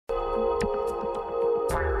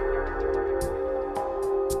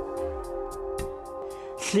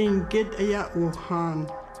Tlingit aya uhan.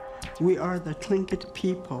 We are the Tlingit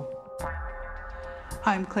people.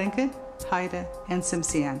 I'm Tlingit, Haida, and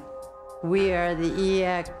Tsimshian. We are the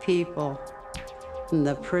Eyak people in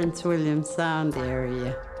the Prince William Sound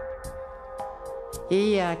area.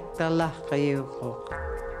 Eyak dalakayuko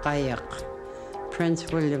kayak,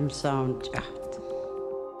 Prince William Sound jaht.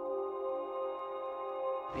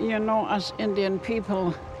 You know, us Indian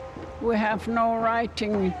people, we have no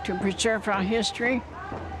writing to preserve our history,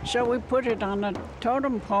 so we put it on a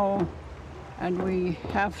totem pole, and we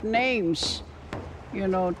have names, you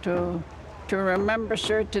know, to remember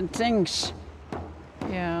certain things.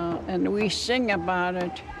 Yeah, and we sing about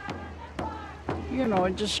it, you know,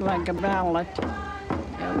 just like a ballad.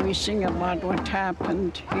 Yeah, we sing about what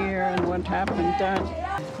happened here and what happened there.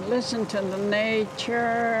 Listen to the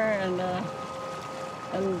nature and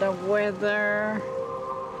the weather.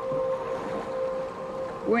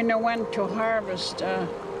 When I went to harvest,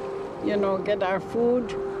 you know, get our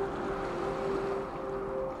food,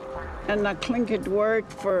 and the Tlingit word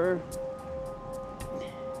for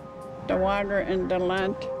the water and the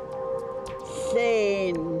land,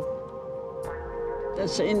 Thain.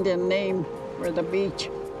 That's the Indian name for the beach.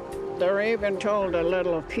 The raven told the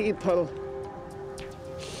little people,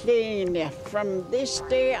 Thain, from this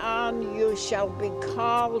day on you shall be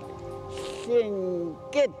called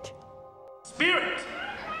Tlingit. Spirit!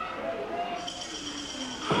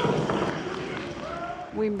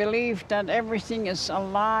 We believe that everything is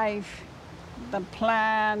alive, the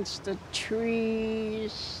plants, the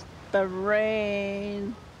trees, the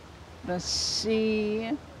rain, the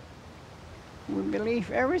sea. We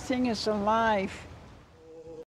believe everything is alive.